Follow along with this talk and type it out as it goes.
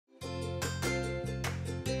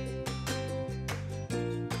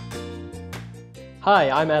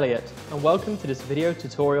Hi, I'm Elliot, and welcome to this video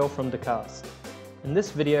tutorial from Dacast. In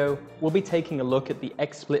this video, we'll be taking a look at the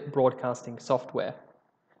XSplit Broadcasting software.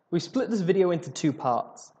 We've split this video into two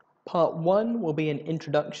parts. Part 1 will be an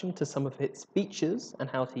introduction to some of its features and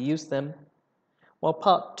how to use them, while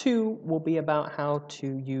Part 2 will be about how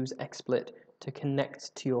to use XSplit to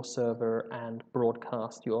connect to your server and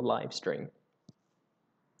broadcast your live stream.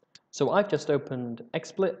 So I've just opened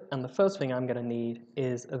XSplit, and the first thing I'm going to need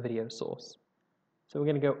is a video source. So we're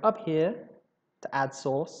going to go up here to add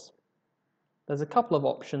source. There's a couple of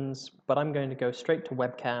options, but I'm going to go straight to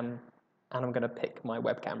webcam, and I'm going to pick my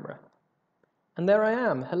web camera. And there I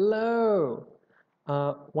am. Hello!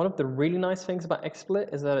 One of the really nice things about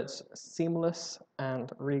XSplit is that it's seamless and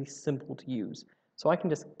really simple to use. So I can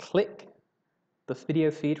just click the video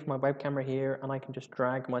feed from my web camera here, and I can just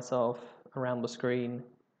drag myself around the screen,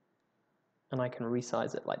 and I can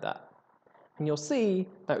resize it like that. And you'll see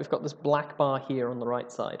that we've got this black bar here on the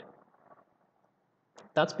right side.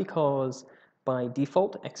 That's because by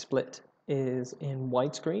default, XSplit is in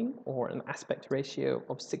widescreen or an aspect ratio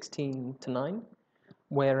of 16:9,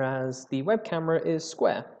 whereas the web camera is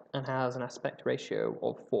square and has an aspect ratio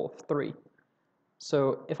of 4:3.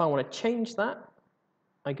 So if I want to change that,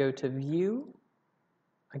 I go to View,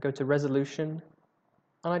 I go to Resolution,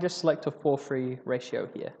 and I just select a 4:3 ratio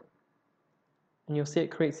here. And you'll see it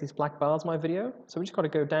creates these black bars in my video. So we just got to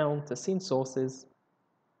go down to Scene Sources,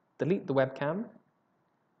 delete the webcam,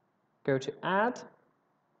 go to Add,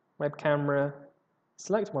 Web Camera,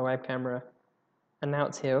 select my web camera, and now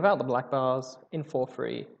it's here without the black bars in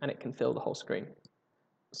 4:3, and it can fill the whole screen.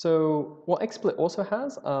 So what XSplit also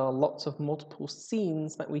has are lots of multiple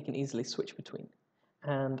scenes that we can easily switch between.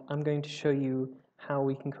 And I'm going to show you how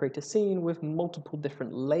we can create a scene with multiple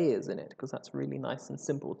different layers in it, because that's really nice and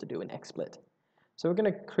simple to do in XSplit. So we're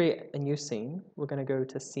going to create a new scene. We're going to go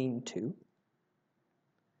to Scene 2.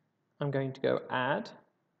 I'm going to go Add,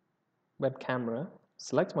 Web Camera,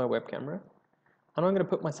 select my web camera, and I'm going to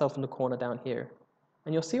put myself in the corner down here.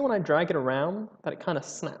 And you'll see when I drag it around that it kind of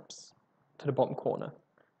snaps to the bottom corner.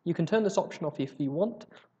 You can turn this option off if you want,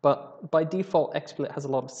 but by default, XSplit has a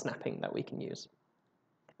lot of snapping that we can use.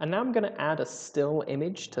 And now I'm going to add a still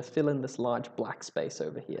image to fill in this large black space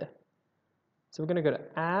over here. So we're going to go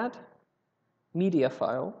to Add, Media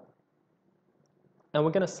File, and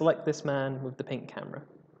we're going to select this man with the pink camera.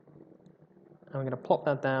 And we're going to plop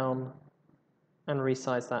that down and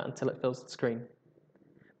resize that until it fills the screen.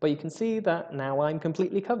 But you can see that now I'm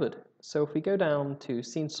completely covered. So if we go down to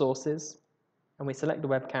Scene Sources and we select the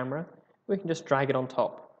web camera, we can just drag it on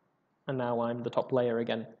top, and now I'm the top layer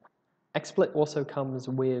again. XSplit also comes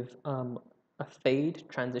with a fade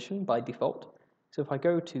transition by default. So if I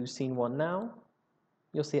go to Scene 1 now,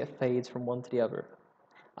 you'll see it fades from one to the other.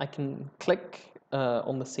 I can click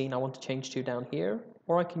on the scene I want to change to down here,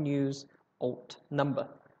 or I can use Alt number.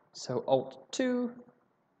 So Alt 2,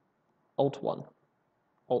 Alt 1,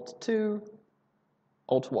 Alt 2,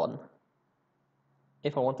 Alt 1.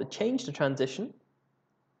 If I want to change the transition,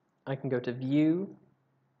 I can go to View,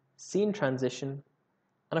 Scene Transition,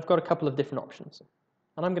 and I've got a couple of different options.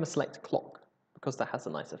 And I'm going to select Clock, because that has a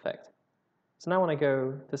nice effect. So now when I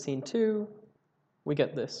go to Scene 2, we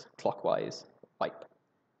get this clockwise wipe.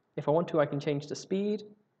 If I want to, I can change the speed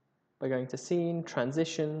by going to Scene,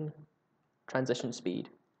 Transition, Transition Speed.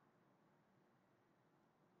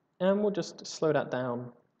 And we'll just slow that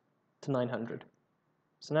down to 900.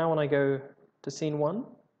 So now when I go to Scene 1,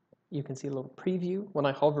 you can see a little preview when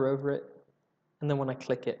I hover over it, and then when I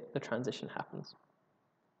click it, the transition happens.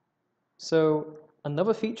 So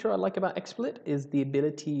another feature I like about XSplit is the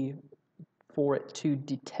ability for it to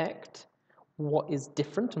detect what is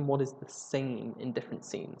different and what is the same in different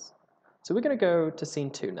scenes. So we're going to go to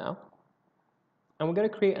Scene 2 now, and we're going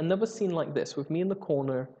to create another scene like this with me in the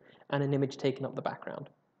corner and an image taking up the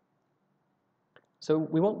background. So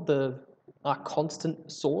we want our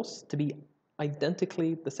constant source to be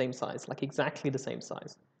identically the same size, like exactly the same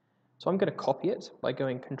size. So I'm going to copy it by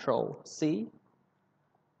going Control-C.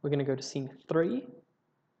 We're going to go to Scene 3.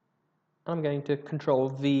 I'm going to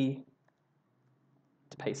Control-V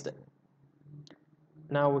to paste it.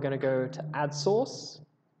 Now we're going to go to Add Source,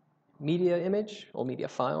 Media Image or Media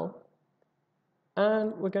File,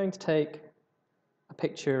 and we're going to take a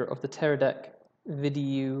picture of the Teradek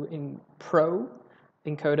Video in Pro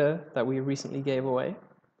encoder that we recently gave away.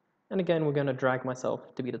 And again, we're going to drag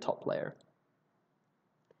myself to be the top layer.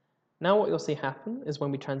 Now what you'll see happen is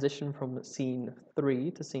when we transition from Scene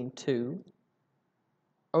 3 to Scene 2,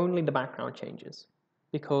 only the background changes.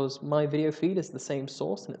 Because my video feed is the same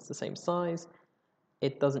source and it's the same size,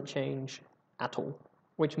 it doesn't change at all.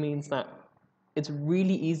 Which means that It's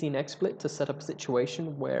really easy in XSplit to set up a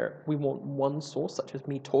situation where we want one source, such as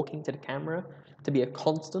me talking to the camera, to be a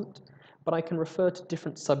constant, but I can refer to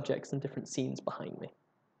different subjects and different scenes behind me.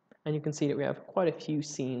 And you can see that we have quite a few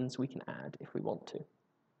scenes we can add if we want to.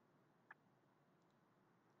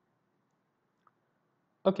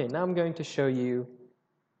 Okay, now I'm going to show you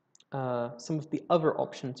some of the other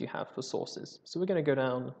options you have for sources. So we're going to go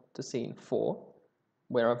down to scene 4,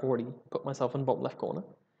 where I've already put myself in the bottom left corner,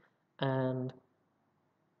 and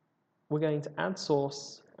we're going to add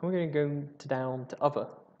source, and we're going to go down to other.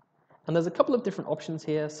 And there's a couple of different options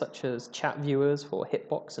here, such as chat viewers for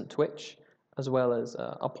Hitbox and Twitch, as well as,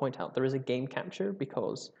 I'll point out, there is a game capture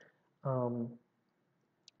because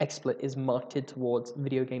XSplit is marketed towards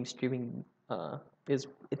video game streaming, is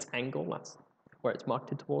its angle, that's where it's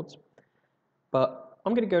marketed towards. But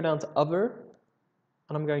I'm going to go down to other,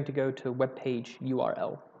 and I'm going to go to web page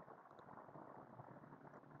URL.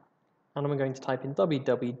 And I'm going to type in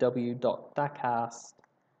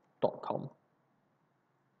www.dacast.com.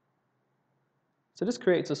 So this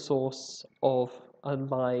creates a source of a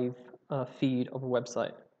live feed of a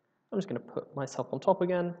website. I'm just going to put myself on top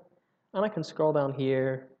again, and I can scroll down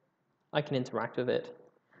here. I can interact with it.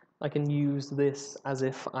 I can use this as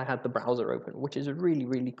if I had the browser open, which is a really,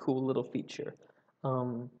 really cool little feature.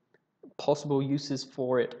 Possible uses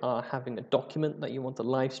for it are having a document that you want to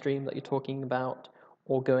live stream that you're talking about,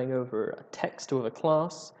 or going over a text with a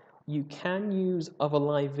class. You can use other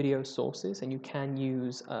live video sources, and you can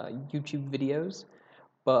use YouTube videos,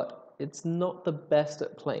 but it's not the best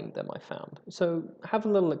at playing them, I found. So have a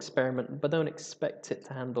little experiment, but don't expect it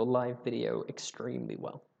to handle live video extremely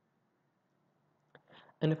well.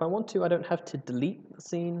 And if I want to, I don't have to delete the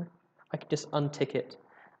scene. I can just untick it,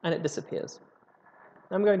 and it disappears.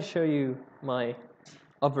 I'm going to show you my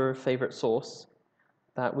other favorite source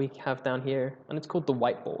that we have down here, and it's called the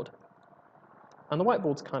whiteboard. And the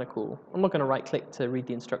whiteboard's kind of cool. I'm not going to right-click to read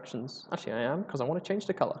the instructions. Actually, I am, because I want to change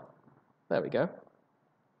the color. There we go.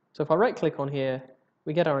 So if I right-click on here,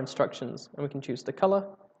 we get our instructions, and we can choose the color,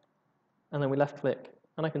 and then we left-click,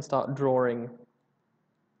 and I can start drawing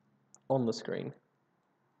on the screen.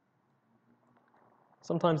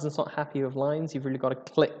 Sometimes it's not happy with lines. You've really got to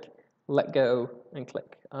click, let go, and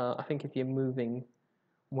click. I think if you're moving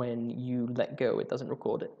when you let go, it doesn't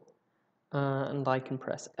record it. And I can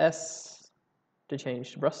press S to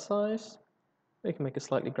change the brush size. We can make a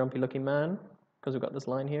slightly grumpy looking man, because we've got this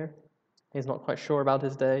line here. He's not quite sure about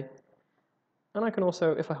his day. And I can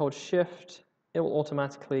also, if I hold Shift, it will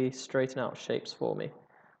automatically straighten out shapes for me.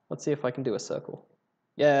 Let's see if I can do a circle.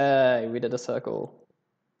 Yay, we did a circle.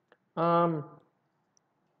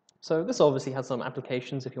 So this obviously has some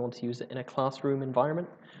applications if you want to use it in a classroom environment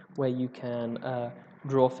where you can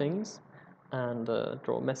draw things and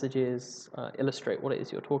draw messages, illustrate what it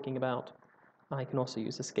is you're talking about. I can also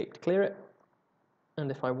use Escape to clear it.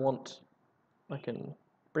 And if I want, I can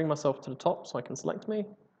bring myself to the top so I can select me,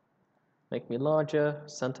 make me larger,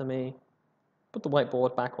 center me, put the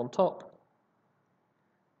whiteboard back on top,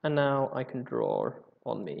 and now I can draw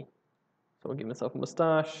on me. So I'll give myself a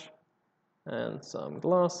mustache and some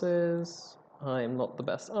glasses. I am not the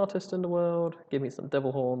best artist in the world. Give me some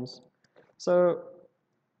devil horns. So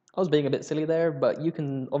I was being a bit silly there, but you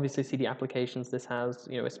can obviously see the applications this has,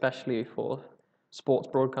 especially for sports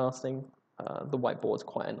broadcasting. The whiteboard's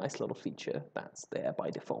quite a nice little feature that's there by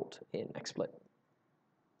default in XSplit.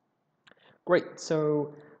 Great,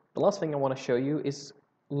 so the last thing I want to show you is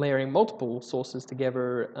layering multiple sources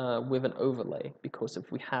together with an overlay, because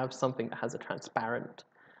if we have something that has a transparent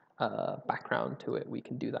background to it, we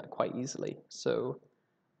can do that quite easily. So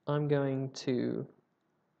I'm going to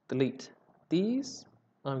delete these.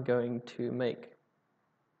 I'm going to make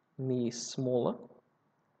me smaller.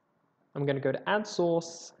 I'm going to go to Add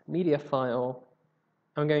Source, Media File.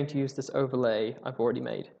 I'm going to use this overlay I've already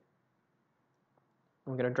made.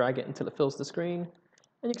 I'm going to drag it until it fills the screen.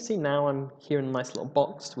 And you can see now I'm here in a nice little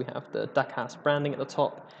box. We have the Dacast branding at the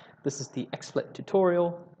top. This is the XSplit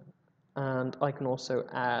tutorial. And I can also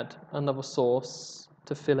add another source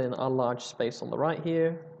to fill in our large space on the right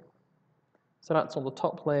here. So that's on the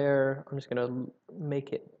top layer. I'm just going to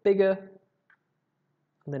make it bigger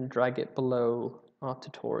and then drag it below our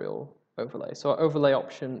tutorial overlay. So our overlay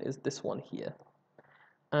option is this one here.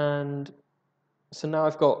 And so now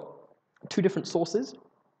I've got two different sources,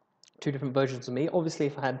 two different versions of me. Obviously,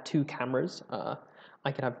 if I had two cameras,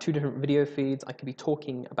 I could have two different video feeds. I could be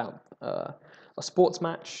talking about a sports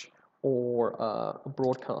match, or a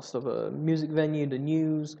broadcast of a music venue, the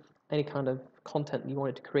news, any kind of content you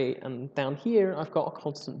wanted to create. And down here, I've got a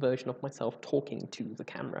constant version of myself talking to the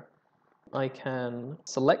camera. I can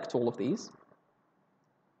select all of these,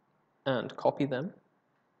 and copy them.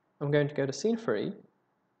 I'm going to go to scene 3.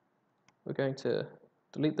 We're going to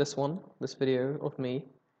delete this one, this video of me.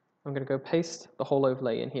 I'm going to go paste the whole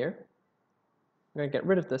overlay in here. I'm going to get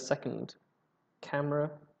rid of the second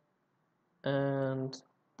camera, and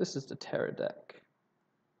this is the Terra deck.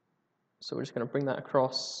 So we're just going to bring that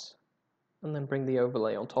across and then bring the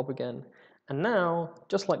overlay on top again. And now,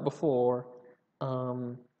 just like before,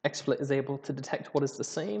 XSplit is able to detect what is the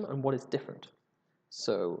same and what is different.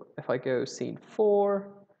 So if I go scene 4,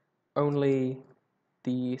 only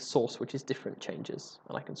the source which is different changes,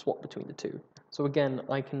 and I can swap between the two. So again,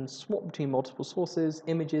 I can swap between multiple sources,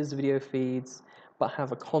 images, video feeds, but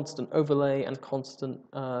have a constant overlay and constant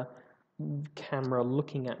camera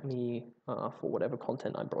looking at me for whatever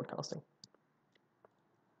content I'm broadcasting.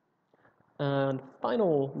 And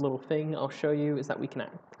final little thing I'll show you is that we can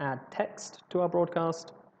add text to our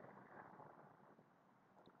broadcast.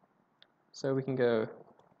 So we can go,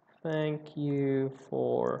 "Thank you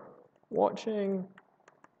for watching,"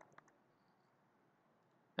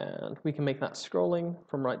 and we can make that scrolling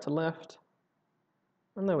from right to left.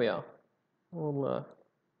 And there we are. We'll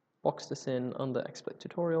box this in under XSplit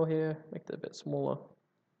tutorial here, make it a bit smaller.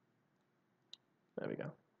 There we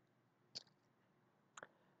go.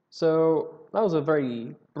 So that was a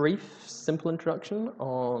very brief, simple introduction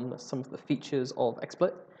on some of the features of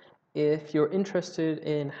XSplit. If you're interested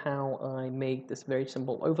in how I made this very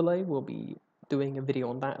simple overlay, we'll be doing a video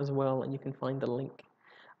on that as well, and you can find the link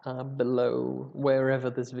below wherever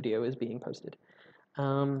this video is being posted.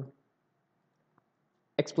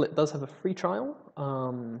 XSplit does have a free trial.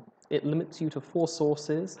 It limits you to 4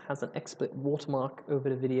 sources, has an XSplit watermark over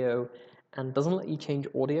the video, and doesn't let you change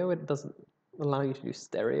audio. It doesn't allow you to do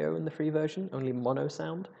stereo in the free version, only mono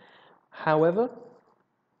sound. However,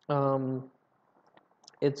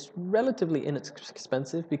 it's relatively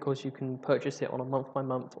inexpensive because you can purchase it on a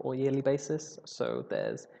month-by-month or yearly basis. So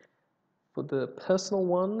for the personal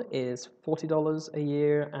one is $40 a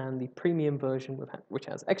year, and the premium version, which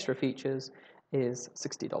has extra features, is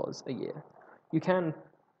 $60 a year. You can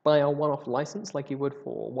buy a one-off license like you would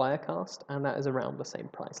for Wirecast, and that is around the same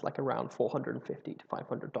price, like around $450 to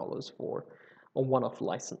 $500 for a one-off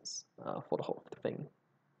license for the whole thing.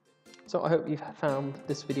 So I hope you've found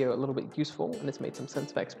this video a little bit useful and it's made some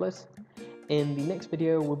sense of XSplit. In the next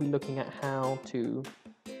video, we'll be looking at how to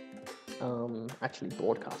actually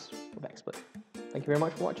broadcast with XSplit. Thank you very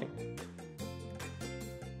much for watching.